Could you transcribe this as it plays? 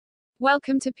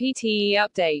Welcome to PTE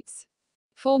Updates.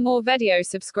 For more videos,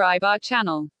 subscribe our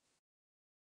channel.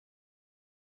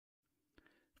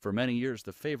 For many years,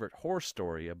 the favorite horror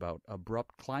story about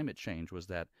abrupt climate change was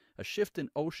that a shift in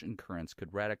ocean currents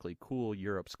could radically cool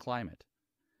Europe's climate.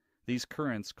 These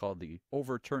currents, called the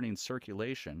overturning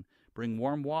circulation, bring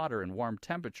warm water and warm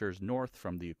temperatures north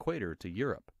from the equator to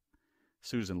Europe.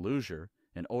 Susan Luzier,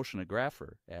 an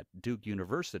oceanographer at Duke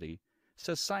University,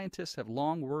 says scientists have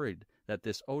long worried that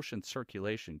this ocean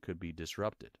circulation could be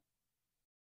disrupted.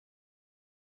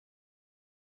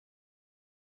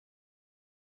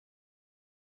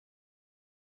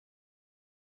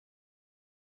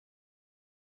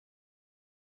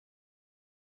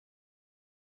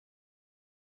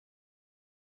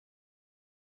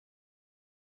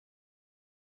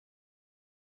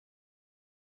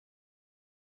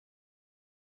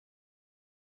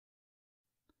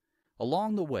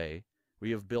 Along the way, we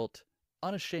have built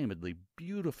unashamedly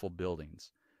beautiful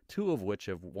buildings, two of which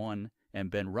have won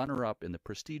and been runner-up in the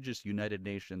prestigious United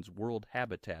Nations World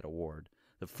Habitat Award,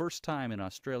 the first time an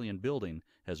Australian building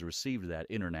has received that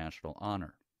international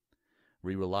honor.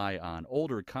 We rely on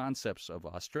older concepts of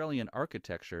Australian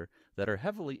architecture that are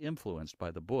heavily influenced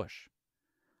by the bush.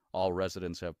 All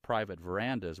residents have private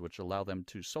verandas which allow them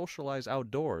to socialize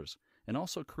outdoors and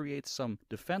also create some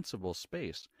defensible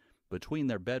space between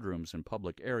their bedrooms and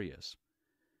public areas.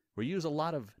 We use a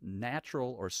lot of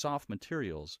natural or soft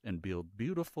materials and build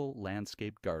beautiful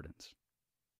landscape gardens.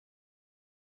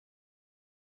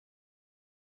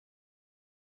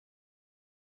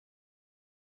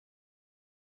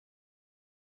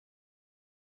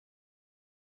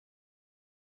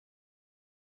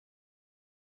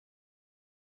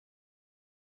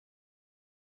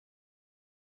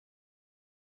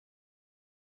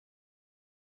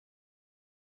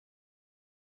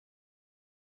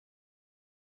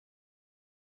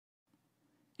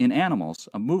 In animals,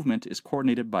 a movement is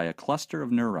coordinated by a cluster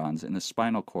of neurons in the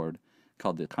spinal cord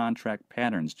called the contract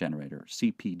patterns generator,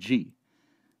 CPG.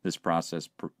 This process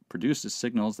produces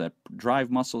signals that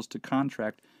drive muscles to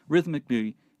contract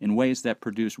rhythmically in ways that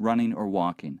produce running or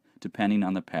walking, depending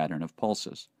on the pattern of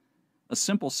pulses. A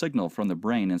simple signal from the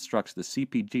brain instructs the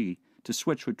CPG to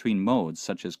switch between modes,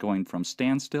 such as going from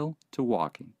standstill to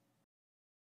walking.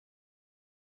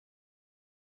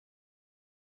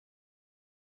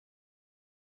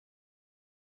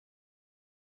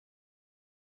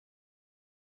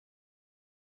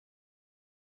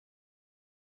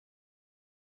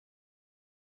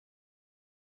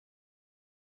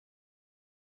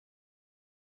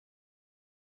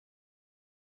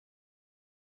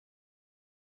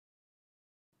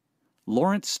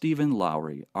 Lawrence Stephen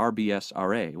Lowry,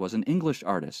 RBSRA, was an English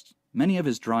artist. Many of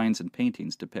his drawings and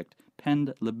paintings depict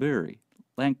Pendlebury,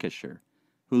 Lancashire,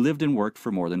 who lived and worked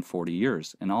for more than 40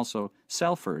 years, and also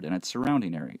Salford and its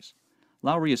surrounding areas.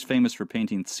 Lowry is famous for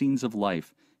painting scenes of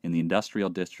life in the industrial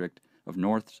district of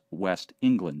northwest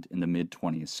England in the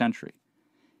mid-20th century.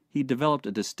 He developed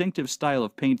a distinctive style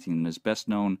of painting and is best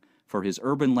known for his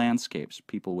urban landscapes,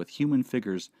 people with human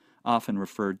figures often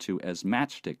referred to as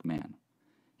matchstick man.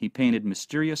 He painted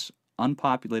mysterious,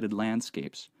 unpopulated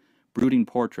landscapes, brooding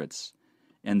portraits,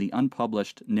 and the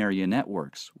unpublished Marionette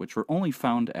works, which were only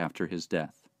found after his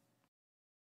death.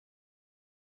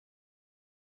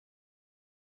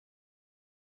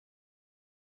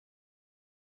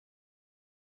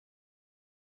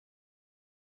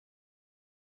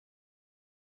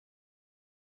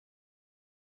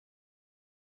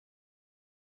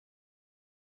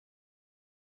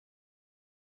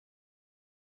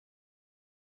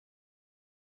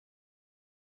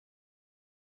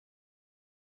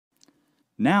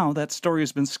 Now that story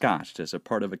has been scotched as a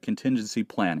part of a contingency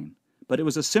planning, but it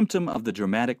was a symptom of the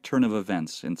dramatic turn of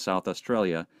events in South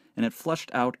Australia, and it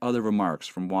flushed out other remarks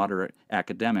from water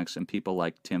academics and people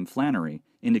like Tim Flannery,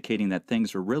 indicating that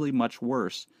things were really much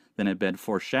worse than had been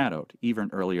foreshadowed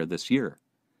even earlier this year.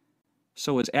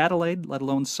 So is Adelaide, let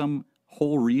alone some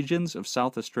whole regions of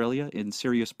South Australia, in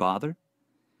serious bother?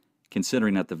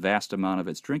 Considering that the vast amount of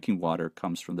its drinking water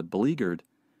comes from the beleaguered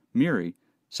Murray,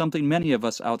 something many of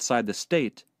us outside the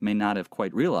state may not have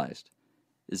quite realized.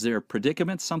 Is there a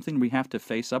predicament, something we have to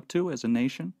face up to as a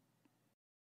nation?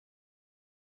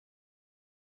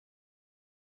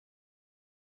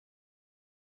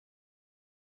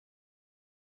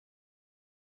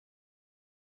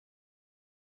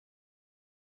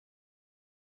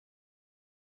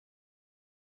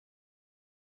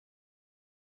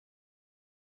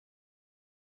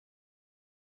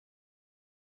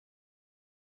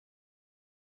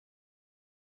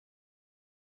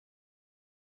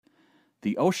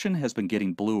 The ocean has been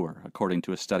getting bluer, according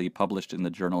to a study published in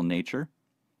the journal Nature.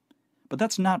 But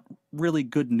that's not really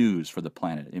good news for the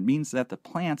planet. It means that the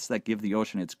plants that give the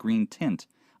ocean its green tint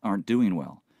aren't doing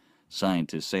well.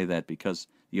 Scientists say that because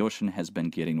the ocean has been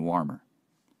getting warmer.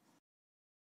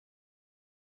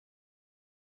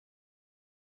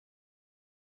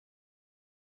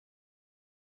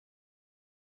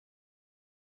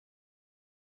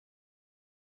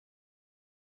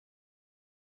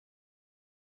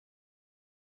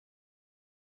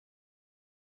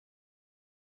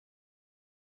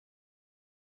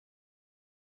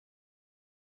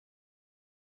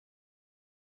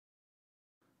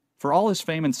 For all his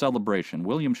fame and celebration,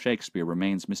 William Shakespeare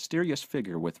remains a mysterious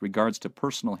figure with regards to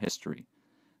personal history.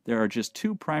 There are just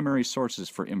two primary sources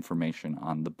for information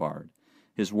on the bard: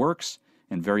 his works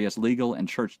and various legal and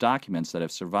church documents that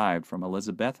have survived from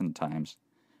Elizabethan times.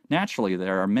 Naturally,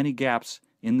 there are many gaps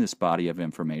in this body of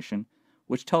information,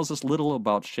 which tells us little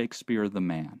about Shakespeare the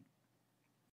man.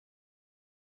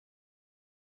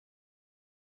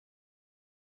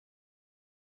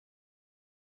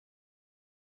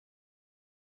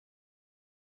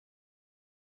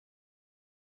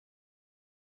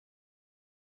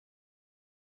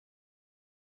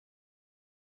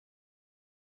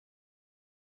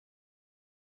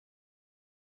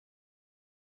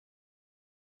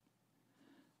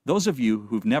 Those of you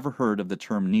who've never heard of the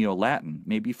term Neo-Latin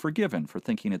may be forgiven for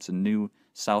thinking it's a new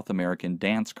South American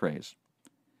dance craze.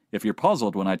 If you're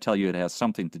puzzled when I tell you it has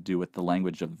something to do with the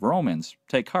language of the Romans,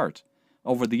 take heart.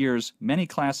 Over the years, many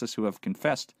classes who have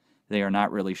confessed they are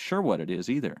not really sure what it is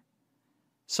either.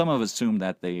 Some have assumed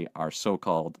that they are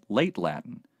so-called Late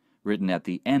Latin, written at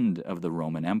the end of the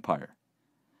Roman Empire.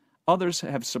 Others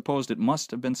have supposed it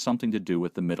must have been something to do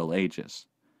with the Middle Ages.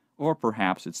 Or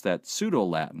perhaps it's that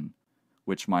Pseudo-Latin,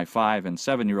 which my 5- and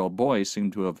 7-year-old boys seem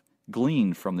to have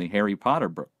gleaned from the Harry Potter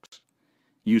books,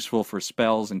 useful for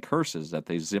spells and curses that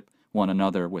they zip one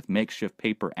another with makeshift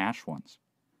paper ash ones.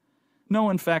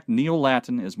 No, in fact,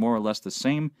 Neo-Latin is more or less the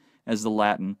same as the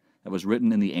Latin that was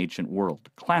written in the ancient world,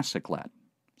 Classic Latin.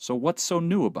 So what's so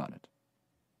new about it?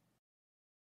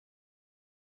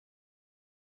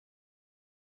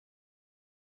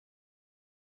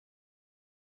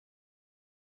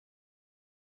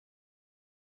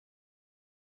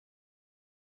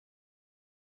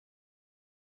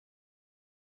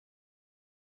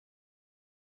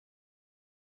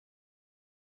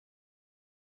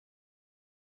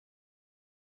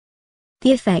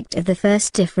 The effect of the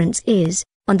first difference is,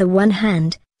 on the one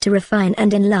hand, to refine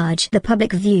and enlarge the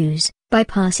public views, by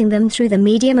passing them through the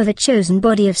medium of a chosen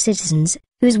body of citizens,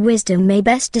 whose wisdom may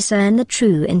best discern the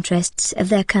true interests of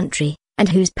their country, and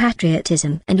whose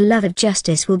patriotism and love of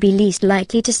justice will be least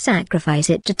likely to sacrifice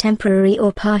it to temporary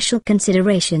or partial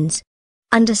considerations.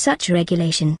 Under such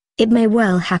regulation, it may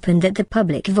well happen that the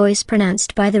public voice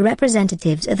pronounced by the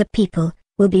representatives of the people,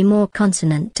 will be more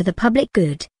consonant to the public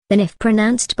good, than if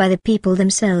pronounced by the people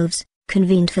themselves,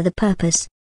 convened for the purpose.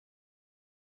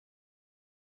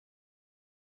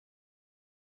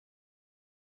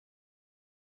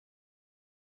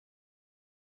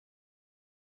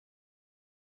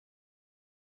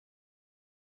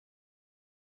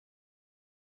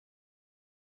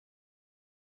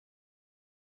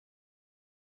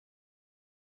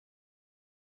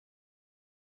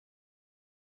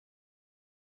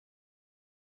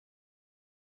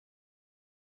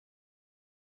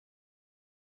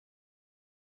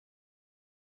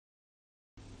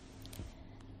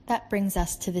 That brings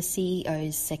us to the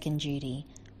CEO's second duty,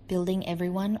 building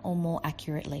everyone, or more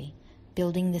accurately,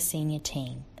 building the senior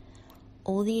team.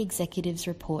 All the executives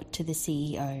report to the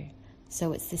CEO,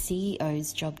 so it's the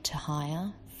CEO's job to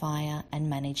hire, fire, and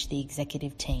manage the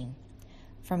executive team.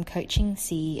 From coaching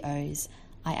CEOs,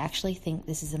 I actually think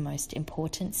this is the most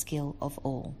important skill of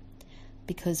all,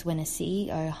 because when a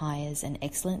CEO hires an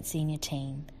excellent senior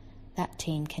team, that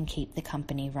team can keep the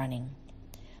company running.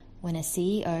 When a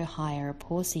CEO hires a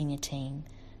poor senior team,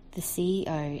 the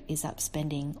CEO is up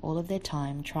spending all of their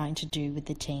time trying to do with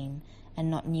the team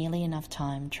and not nearly enough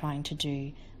time trying to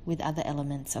do with other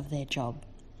elements of their job.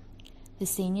 The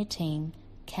senior team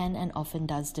can and often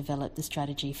does develop the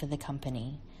strategy for the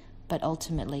company, but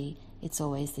ultimately it's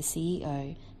always the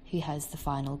CEO who has the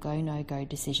final go-no-go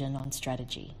decision on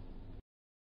strategy.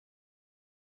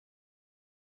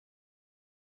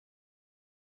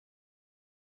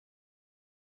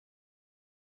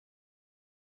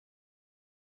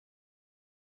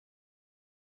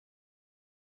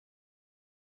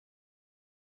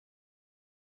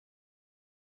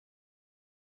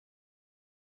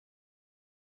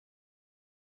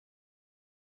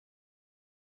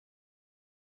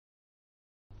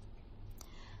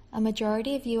 A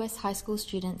majority of US high school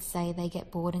students say they get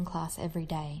bored in class every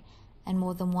day, and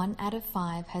more than 1 out of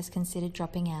 5 has considered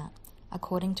dropping out,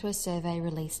 according to a survey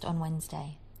released on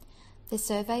Wednesday. The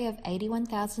survey of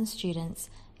 81,000 students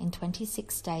in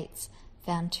 26 states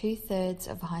found 2/3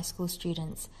 of high school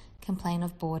students complain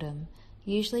of boredom,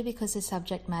 usually because the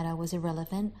subject matter was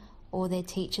irrelevant or their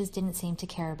teachers didn't seem to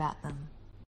care about them.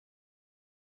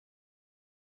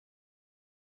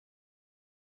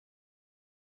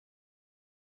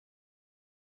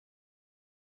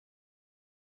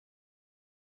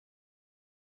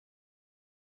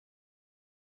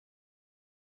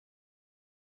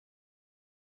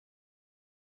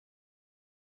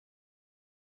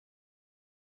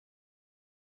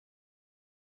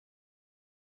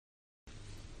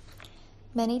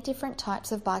 Many different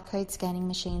types of barcode scanning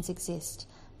machines exist,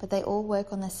 but they all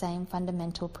work on the same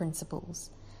fundamental principles.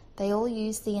 They all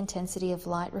use the intensity of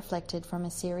light reflected from a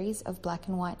series of black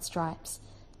and white stripes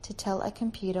to tell a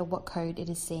computer what code it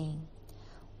is seeing.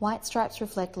 White stripes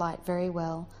reflect light very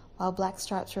well, while black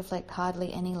stripes reflect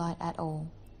hardly any light at all.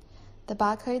 The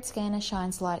barcode scanner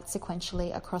shines light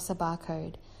sequentially across a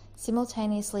barcode,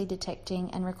 simultaneously detecting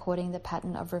and recording the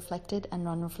pattern of reflected and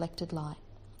non-reflected light.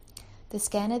 The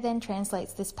scanner then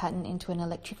translates this pattern into an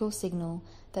electrical signal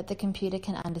that the computer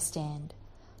can understand.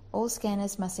 All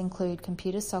scanners must include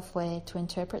computer software to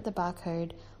interpret the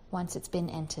barcode once it's been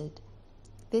entered.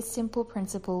 This simple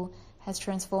principle has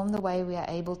transformed the way we are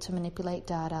able to manipulate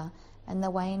data and the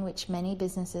way in which many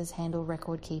businesses handle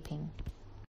record keeping.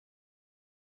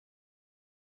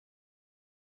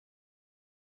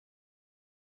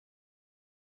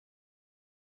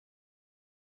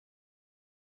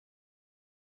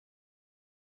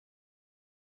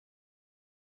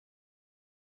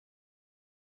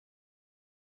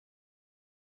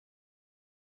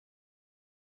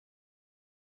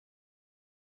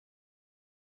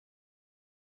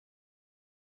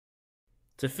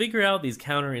 To figure out these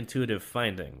counterintuitive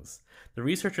findings, the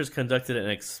researchers conducted an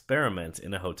experiment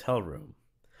in a hotel room.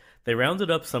 They rounded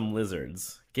up some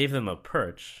lizards, gave them a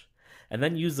perch, and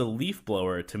then used a leaf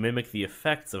blower to mimic the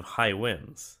effects of high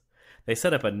winds. They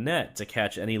set up a net to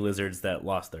catch any lizards that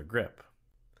lost their grip.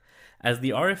 As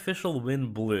the artificial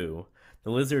wind blew,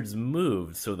 the lizards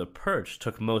moved so the perch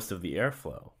took most of the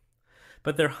airflow.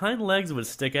 But their hind legs would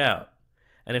stick out,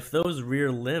 and if those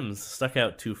rear limbs stuck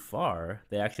out too far,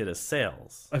 they acted as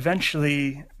sails.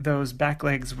 Eventually, those back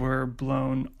legs were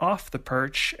blown off the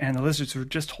perch, and the lizards were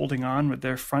just holding on with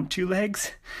their front two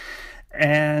legs.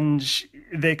 And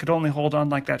they could only hold on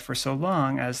like that for so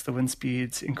long as the wind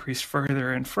speeds increased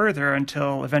further and further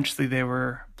until eventually they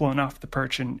were blown off the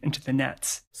perch and into the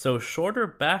nets. So shorter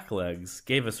back legs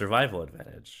gave a survival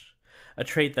advantage, a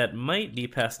trait that might be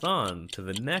passed on to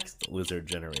the next lizard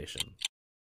generation.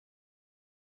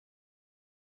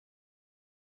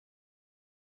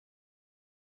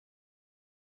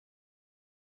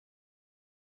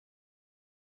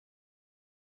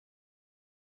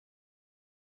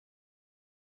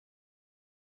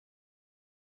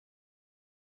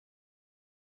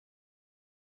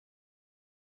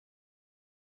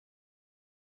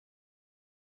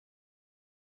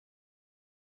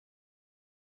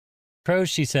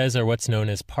 Crows, she says, are what's known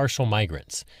as partial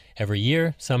migrants. Every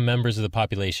year, some members of the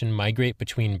population migrate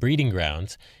between breeding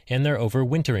grounds and their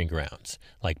overwintering grounds,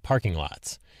 like parking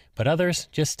lots. But others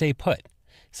just stay put.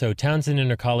 So Townsend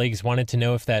and her colleagues wanted to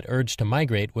know if that urge to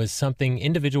migrate was something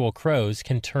individual crows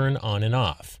can turn on and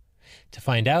off. To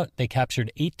find out, they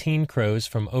captured 18 crows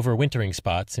from overwintering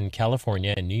spots in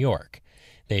California and New York.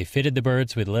 They fitted the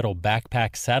birds with little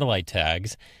backpack satellite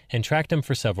tags and tracked them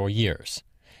for several years.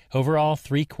 Overall,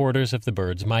 3/4 of the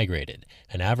birds migrated,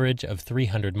 an average of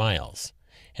 300 miles.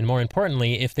 And more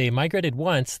importantly, if they migrated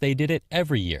once, they did it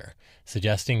every year,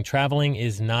 suggesting traveling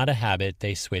is not a habit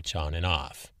they switch on and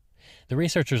off. The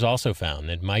researchers also found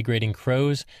that migrating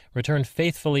crows returned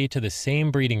faithfully to the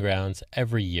same breeding grounds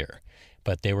every year,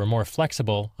 but they were more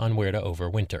flexible on where to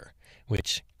overwinter,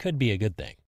 which could be a good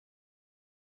thing.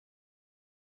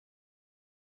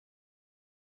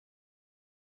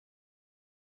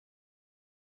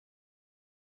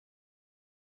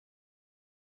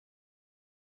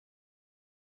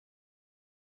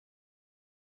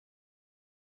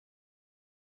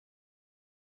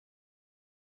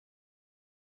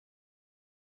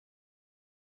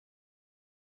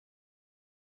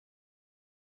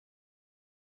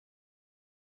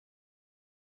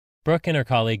 Brooke and her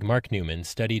colleague Mark Newman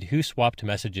studied who swapped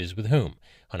messages with whom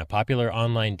on a popular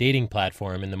online dating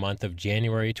platform in the month of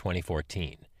January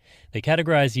 2014. They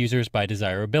categorized users by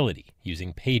desirability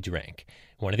using PageRank,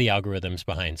 one of the algorithms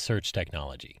behind search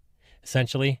technology.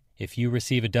 Essentially, if you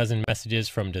receive a dozen messages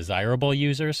from desirable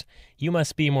users, you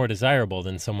must be more desirable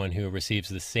than someone who receives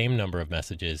the same number of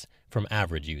messages from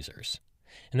average users.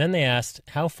 And then they asked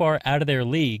how far out of their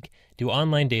league do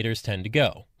online daters tend to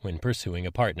go when pursuing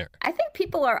a partner? I think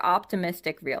people are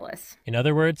optimistic realists. In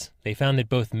other words, they found that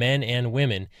both men and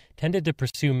women tended to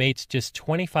pursue mates just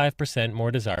 25%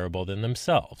 more desirable than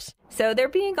themselves. So they're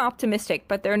being optimistic,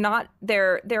 but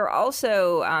they're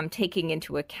also taking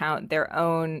into account their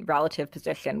own relative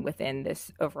position within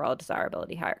this overall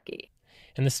desirability hierarchy.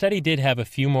 And the study did have a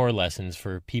few more lessons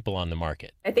for people on the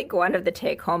market. I think one of the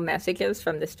take-home messages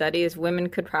from the study is women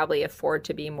could probably afford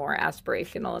to be more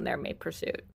aspirational in their mate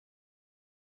pursuit.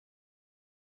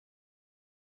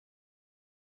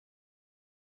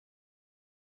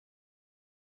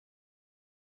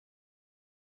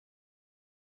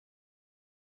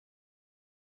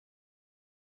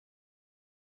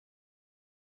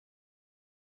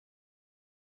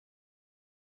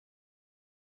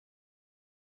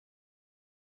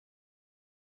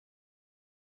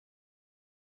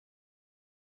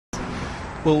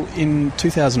 Well, in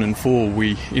 2004,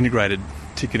 we integrated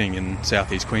ticketing in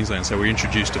southeast Queensland, so we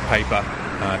introduced a paper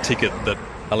ticket that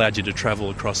allowed you to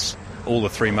travel across all the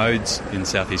three modes in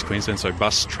southeast Queensland, so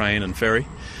bus, train and ferry.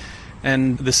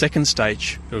 And the second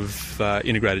stage of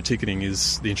integrated ticketing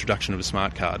is the introduction of a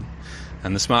smart card.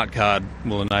 And the smart card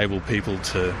will enable people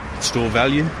to store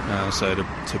value, so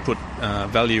to put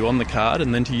value on the card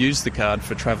and then to use the card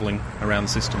for travelling around the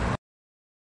system.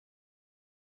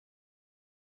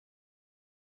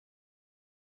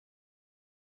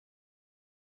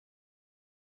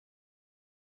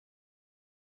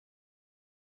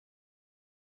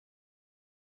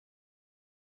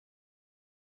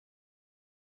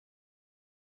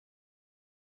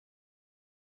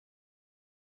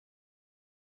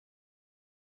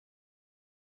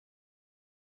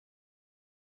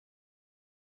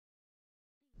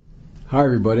 Hi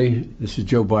everybody, this is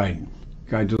Joe Biden.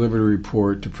 I delivered a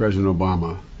report to President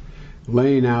Obama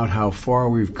laying out how far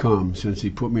we've come since he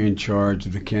put me in charge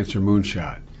of the cancer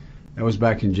moonshot. That was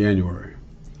back in January.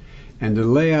 And to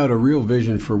lay out a real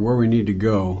vision for where we need to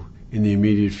go in the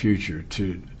immediate future,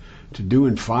 to do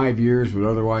in 5 years what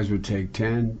otherwise would take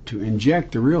 10, to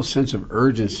inject a real sense of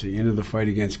urgency into the fight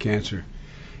against cancer,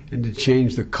 and to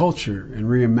change the culture and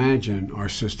reimagine our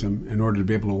system in order to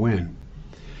be able to win.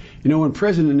 You know, when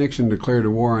President Nixon declared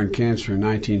a war on cancer in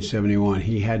 1971,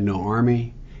 he had no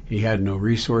army, he had no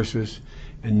resources,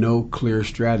 and no clear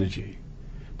strategy.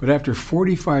 But after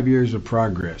 45 years of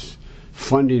progress,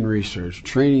 funding research,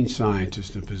 training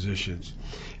scientists and physicians,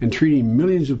 and treating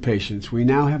millions of patients, we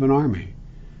now have an army.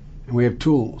 And we have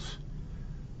tools,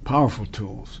 powerful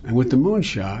tools. And with the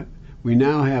moonshot, we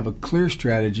now have a clear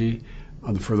strategy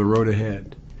for the road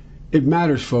ahead. It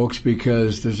matters, folks,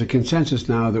 because there's a consensus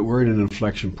now that we're at an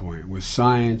inflection point with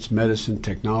science, medicine,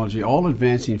 technology, all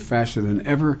advancing faster than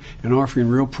ever and offering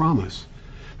real promise.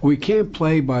 But we can't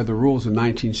play by the rules of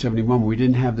 1971 when we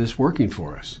didn't have this working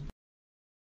for us.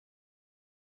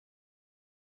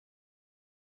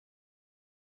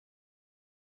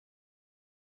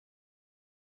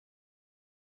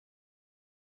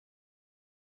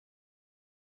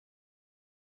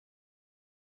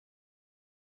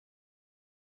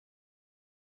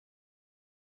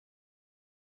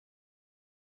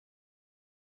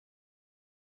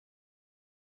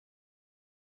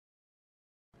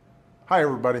 Hi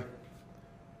everybody.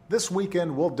 This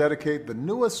weekend we'll dedicate the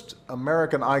newest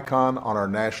American icon on our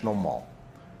National Mall,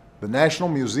 the National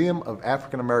Museum of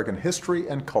African American History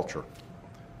and Culture.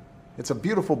 It's a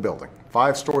beautiful building,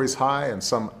 5 stories high and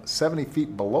some 70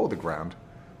 feet below the ground,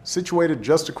 situated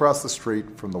just across the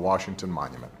street from the Washington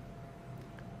Monument.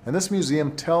 And this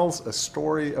museum tells a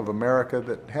story of America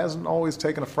that hasn't always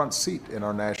taken a front seat in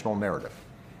our national narrative.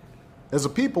 As a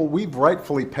people, we've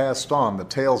rightfully passed on the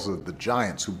tales of the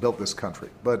giants who built this country,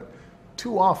 but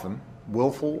too often,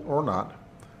 willful or not,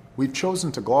 we've chosen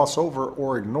to gloss over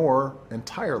or ignore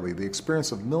entirely the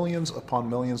experience of millions upon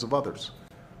millions of others.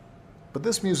 But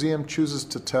this museum chooses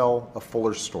to tell a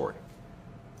fuller story.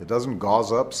 It doesn't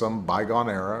gauze up some bygone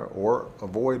era or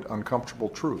avoid uncomfortable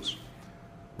truths.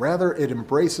 Rather, it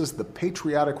embraces the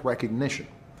patriotic recognition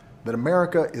that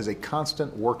America is a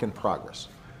constant work in progress,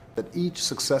 that each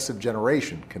successive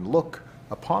generation can look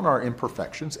upon our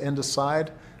imperfections and decide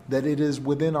that it is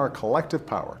within our collective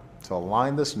power to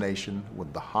align this nation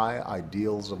with the high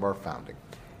ideals of our founding.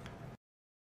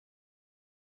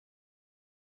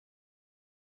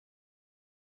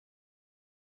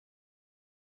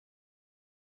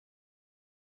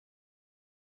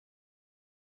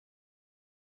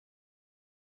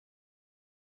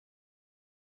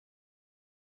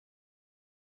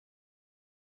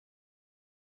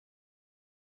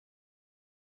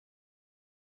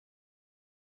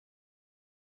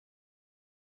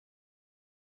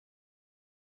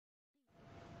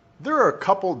 There are a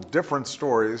couple different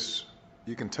stories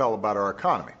you can tell about our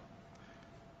economy.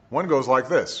 One goes like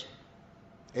this.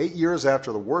 8 years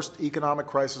after the worst economic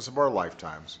crisis of our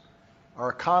lifetimes, our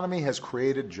economy has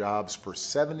created jobs for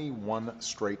 71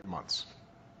 straight months.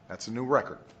 That's a new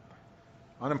record.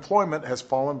 Unemployment has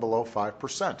fallen below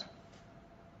 5%.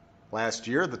 Last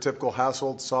year, the typical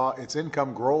household saw its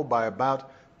income grow by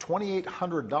about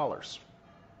 $2,800,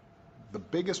 the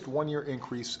biggest one-year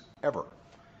increase ever.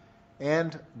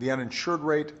 And the uninsured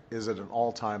rate is at an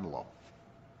all-time low.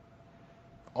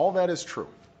 All that is true.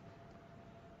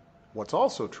 What's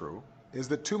also true is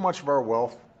that too much of our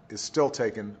wealth is still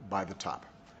taken by the top.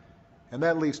 And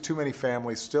that leaves too many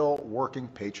families still working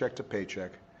paycheck to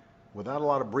paycheck without a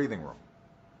lot of breathing room.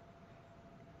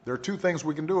 There are two things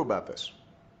we can do about this.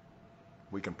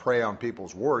 We can prey on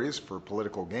people's worries for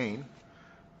political gain,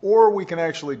 or we can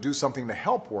actually do something to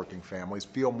help working families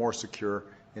feel more secure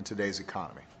in today's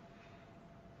economy.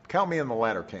 Count me in the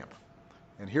latter camp.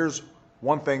 And here's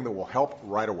one thing that will help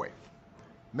right away.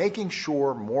 Making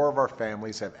sure more of our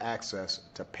families have access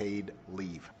to paid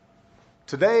leave.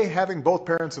 Today, having both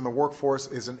parents in the workforce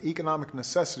is an economic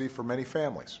necessity for many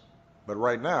families. But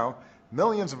right now,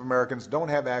 millions of Americans don't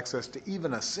have access to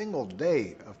even a single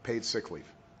day of paid sick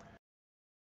leave.